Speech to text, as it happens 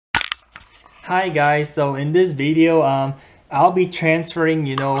Hi guys, so in this video, I'll be transferring,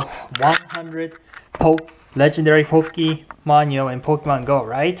 100 legendary Pokemon, in Pokemon Go,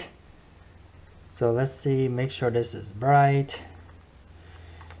 right? So let's see, make sure this is bright.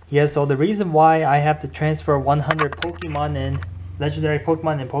 Yeah, so the reason why I have to transfer 100 Pokemon in legendary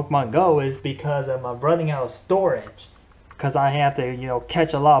Pokemon in Pokemon Go is because I'm running out of storage. Because I have to,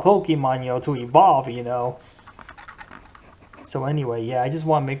 catch a lot of Pokemon, to evolve. So anyway, yeah, I just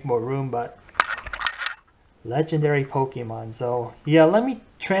want to make more room, but legendary Pokemon. So yeah, let me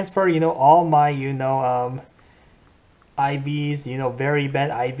transfer, all my, IVs, very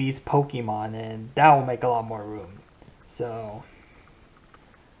bad IVs Pokemon, and that will make a lot more room. So,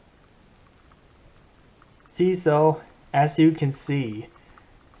 so as you can see,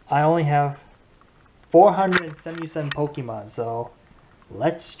 I only have 477 Pokemon. So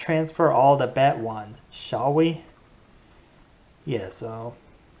let's transfer all the bad ones, shall we? Yeah, so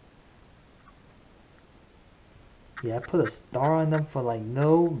yeah, I put a star on them for like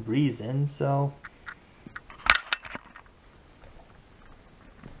no reason, so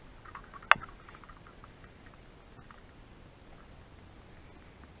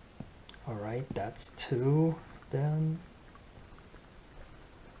alright, that's two then.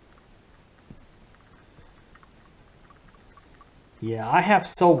 Yeah, I have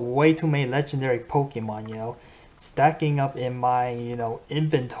way too many legendary Pokemon, stacking up in my,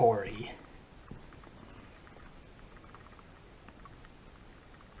 inventory.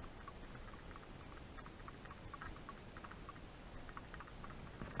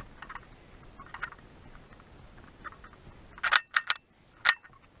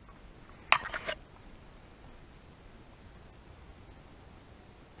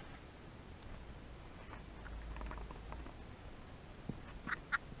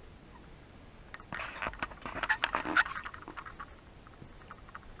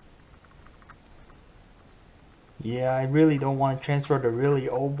 Yeah, I really don't want to transfer the really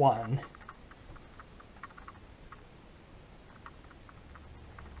old one.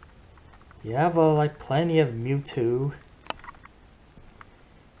 You have like plenty of Mewtwo.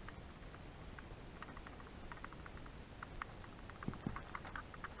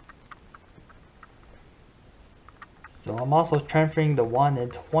 So I'm also transferring the one in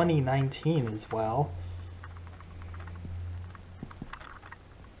 2019 as well.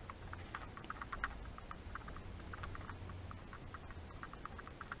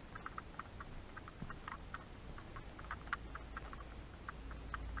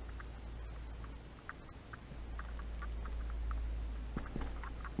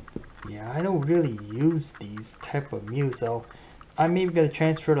 Yeah, I don't really use these type of Mew, so I'm maybe gonna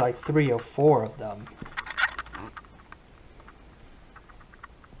transfer like 3 or 4 of them.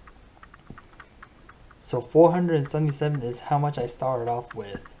 So 477 is how much I started off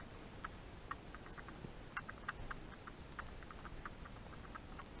with.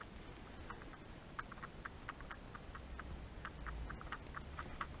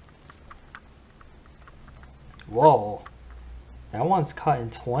 Whoa, that one's caught in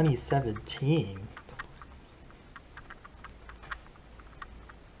 2017.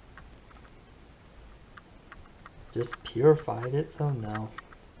 Just purified it, so no.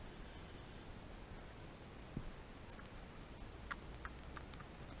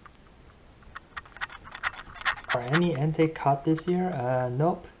 Are any Entei caught this year?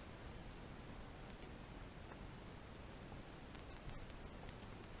 Nope.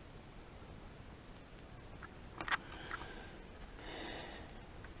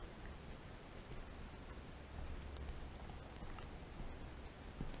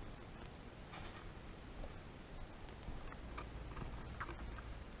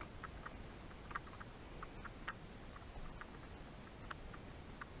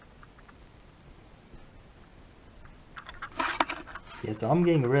 Yeah, so I'm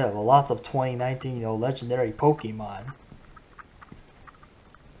getting rid of lots of 2019, legendary Pokemon.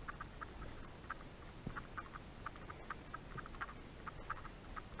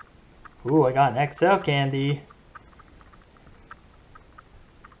 Ooh, I got an XL candy.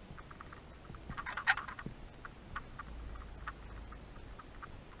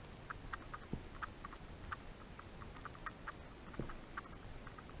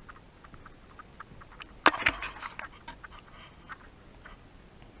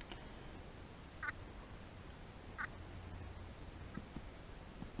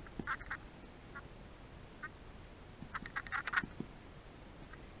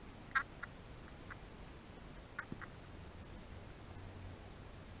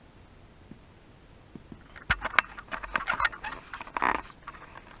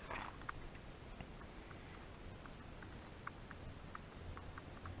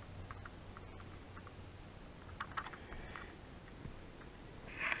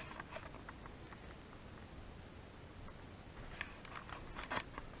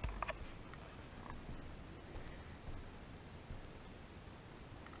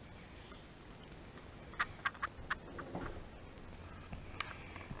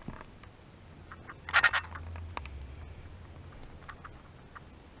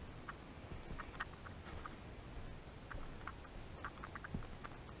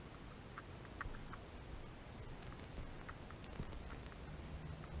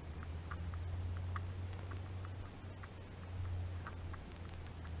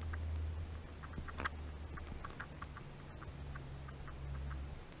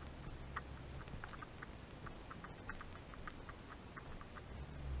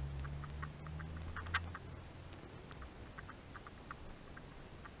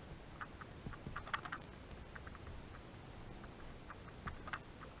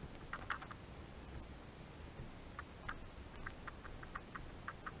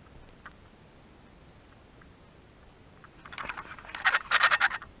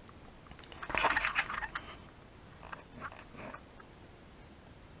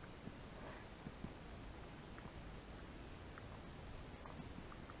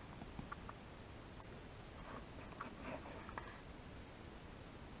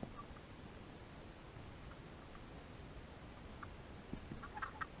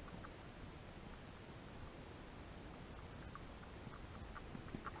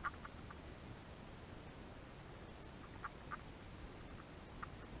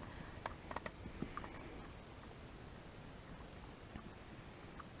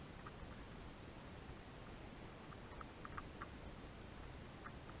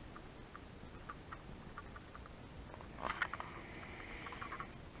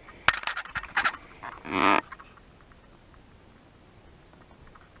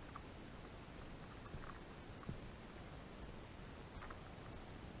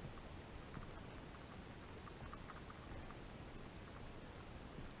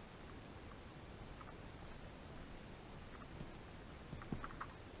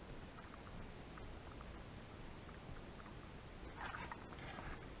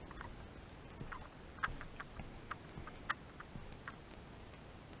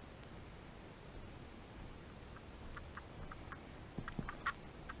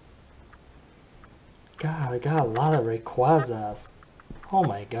 God, I got a lot of Rayquazas. Oh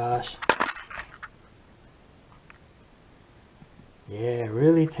my gosh. Yeah,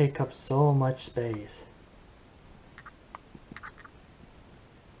 really take up so much space.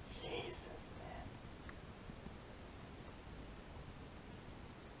 Jesus, man.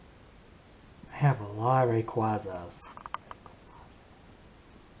 I have a lot of Rayquazas.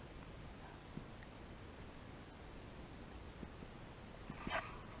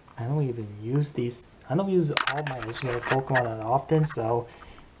 I don't even use these. I don't use all my legendary Pokemon that often, so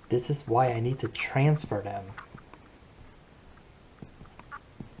this is why I need to transfer them.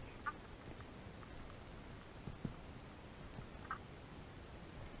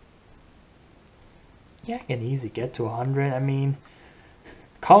 Yeah, I can easily get to 100. I mean,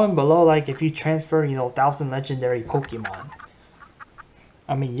 comment below like if you transfer, 1,000 legendary Pokemon.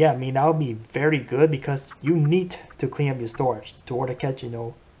 I mean, yeah, I mean that would be very good because you need to clean up your storage to order catch,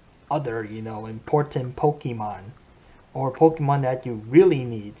 other, important Pokemon or Pokemon that you really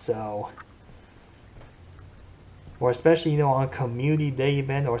need. So, or especially, on a community day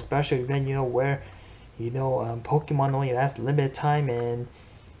event or special event, where, Pokemon only lasts limited time and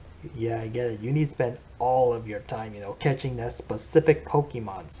yeah, I get it. You need to spend all of your time, catching that specific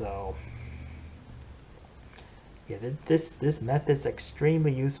Pokemon. So, yeah, this method is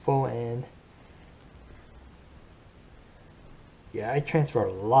extremely useful, and yeah, I transfer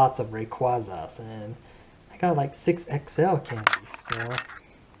lots of Rayquazas, and I got like 6 XL candy. So,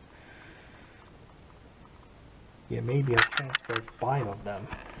 yeah, maybe I'll transfer 5 of them.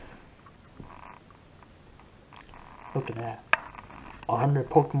 Look at that, 100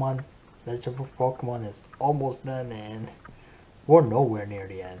 Pokemon, legendary Pokemon is almost done, and we're nowhere near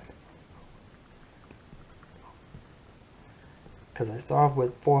the end. Because I start off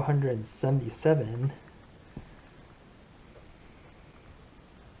with 477.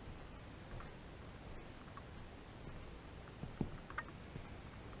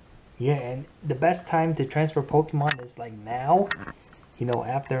 Yeah, and the best time to transfer Pokemon is like now,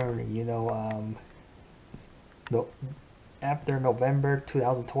 after, no, after November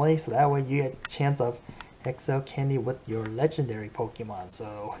 2020, so that way you get a chance of XL candy with your legendary Pokemon.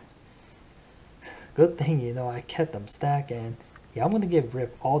 So, good thing, I kept them stacked, and yeah, I'm gonna get rid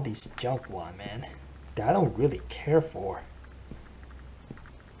of all these junk one, man, that I don't really care for.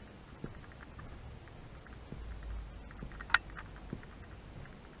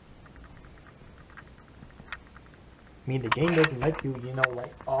 I mean, the game doesn't let you,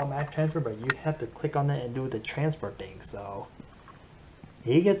 like automatic transfer, but you have to click on it and do the transfer thing. So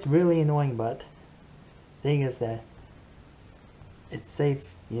it gets really annoying, but the thing is that it saves,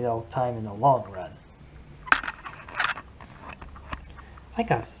 time in the long run. I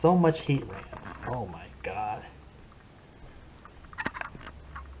got so much heat rants. Oh my god.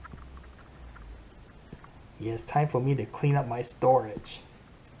 Yeah, it's time for me to clean up my storage.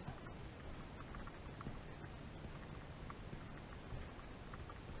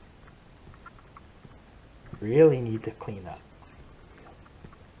 Really need to clean up.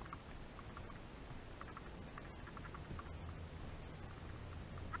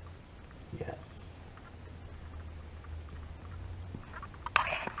 Yes.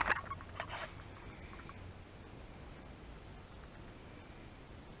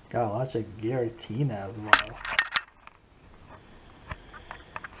 Got a lot of Giratina as well.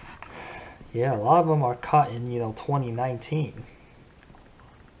 Yeah, a lot of them are caught in, 2019.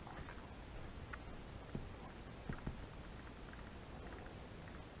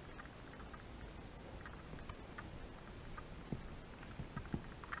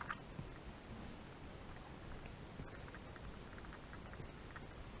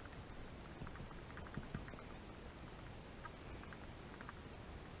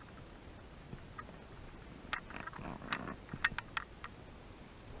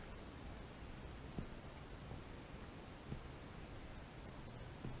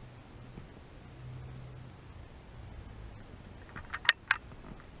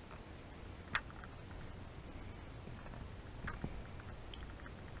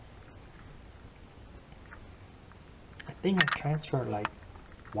 I think I transferred like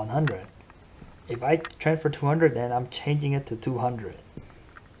 100. If I transfer 200, then I'm changing it to 200,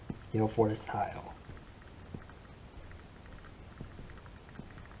 for this tile.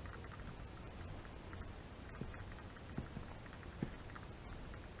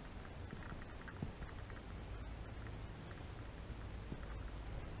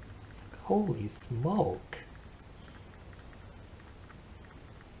 Holy smoke.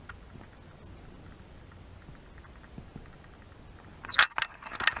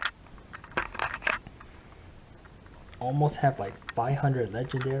 Almost have like 500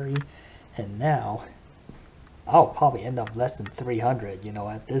 legendary, and now I'll probably end up less than 300, you know,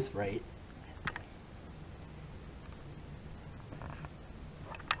 at this rate.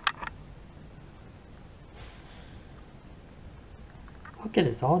 Look at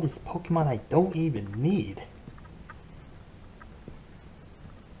this, all these Pokemon I don't even need.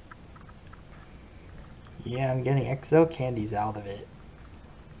 Yeah, I'm getting XL candies out of it.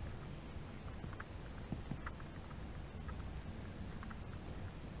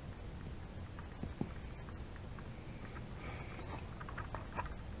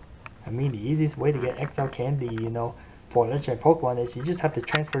 I mean, the easiest way to get XL candy, you know, for legendary Pokemon is you just have to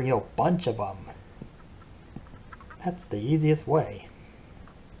transfer, you know, a bunch of them. That's the easiest way.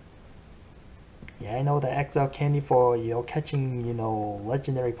 Yeah, I know the XL candy for, you know, catching, you know,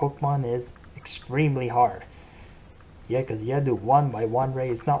 legendary Pokemon is extremely hard. Yeah, because you have to do one by one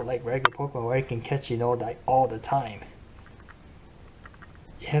raid. It's not like regular Pokemon where you can catch, you know, like all the time.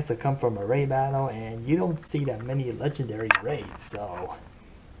 It has to come from a raid battle, and you don't see that many legendary raids, so...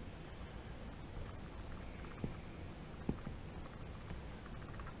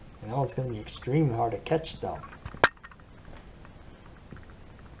 You know, it's going to be extremely hard to catch them.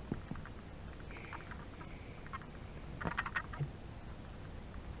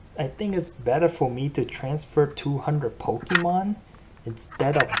 I think it's better for me to transfer 200 Pokemon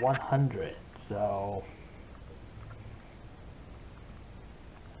instead of 100, so...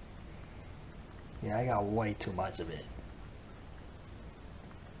 Yeah, I got way too much of it.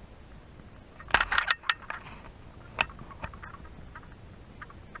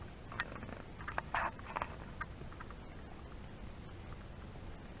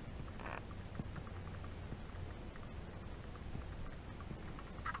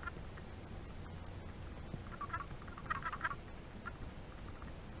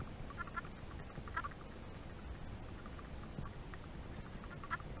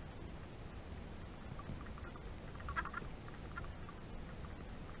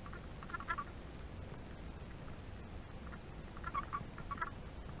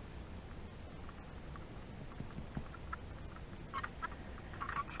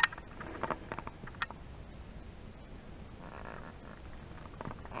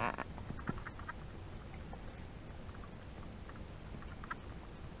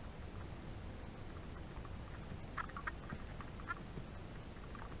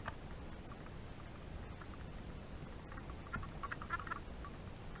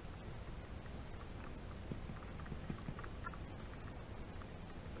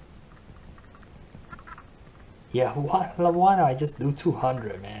 Yeah, why don't I just do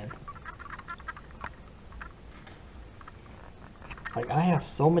 200, man? Like, I have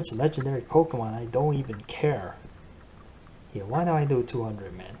so much legendary Pokemon, I don't even care. Yeah, why don't I do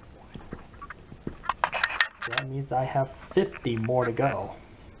 200, man? So that means I have 50 more to go.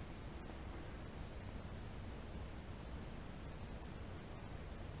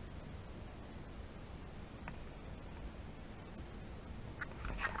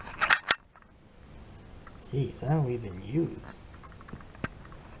 Jeez, I don't even use.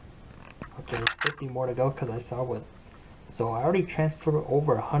 Okay, there's 50 more to go because I saw what... So I already transferred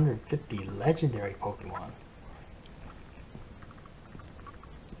over 150 legendary Pokemon.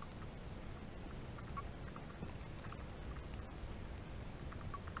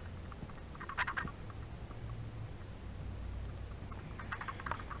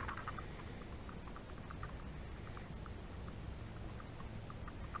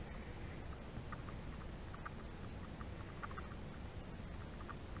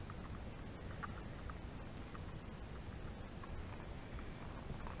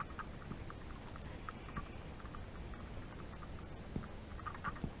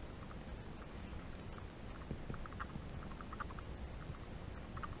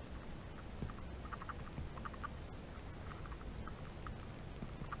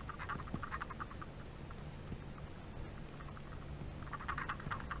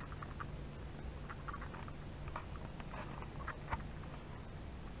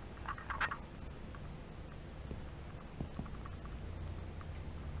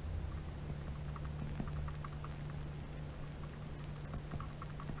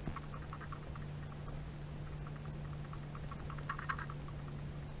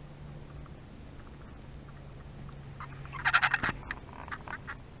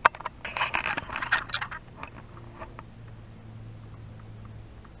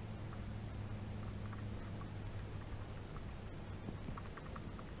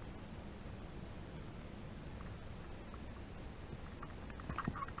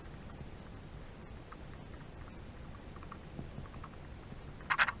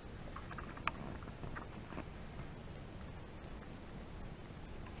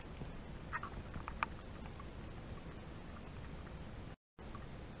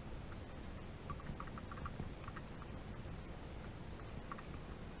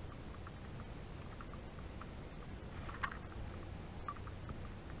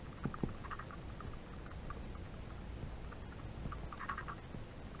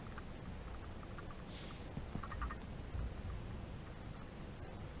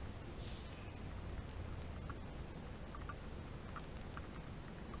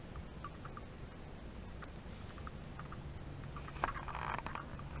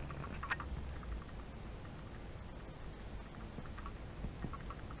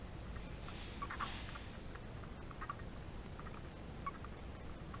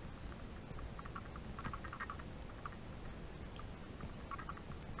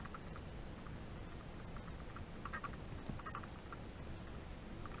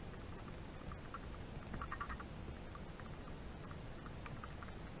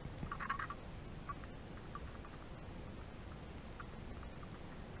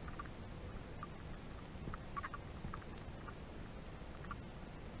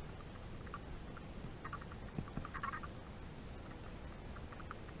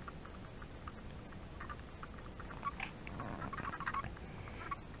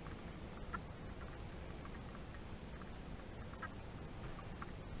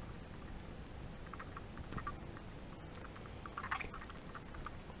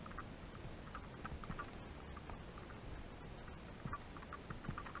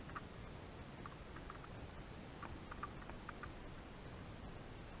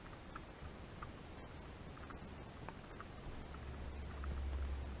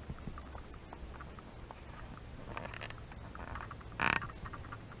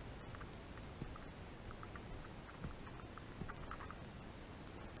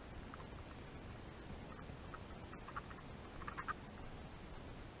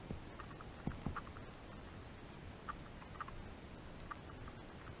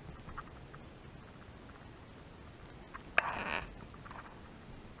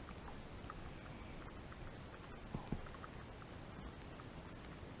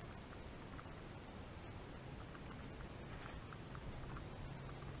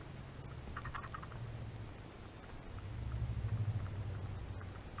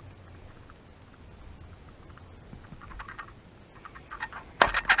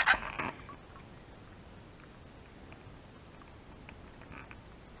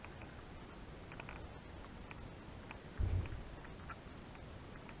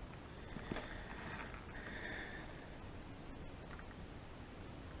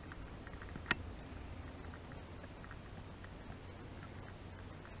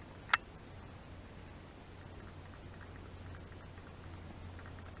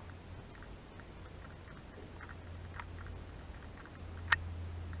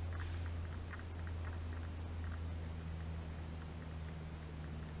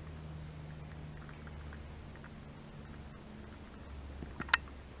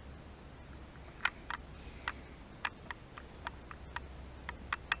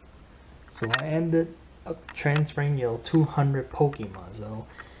 So I ended up transferring 200 Pokemon. So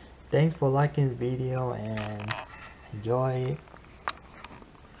thanks for liking this video and enjoy,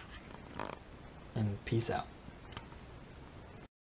 and peace out.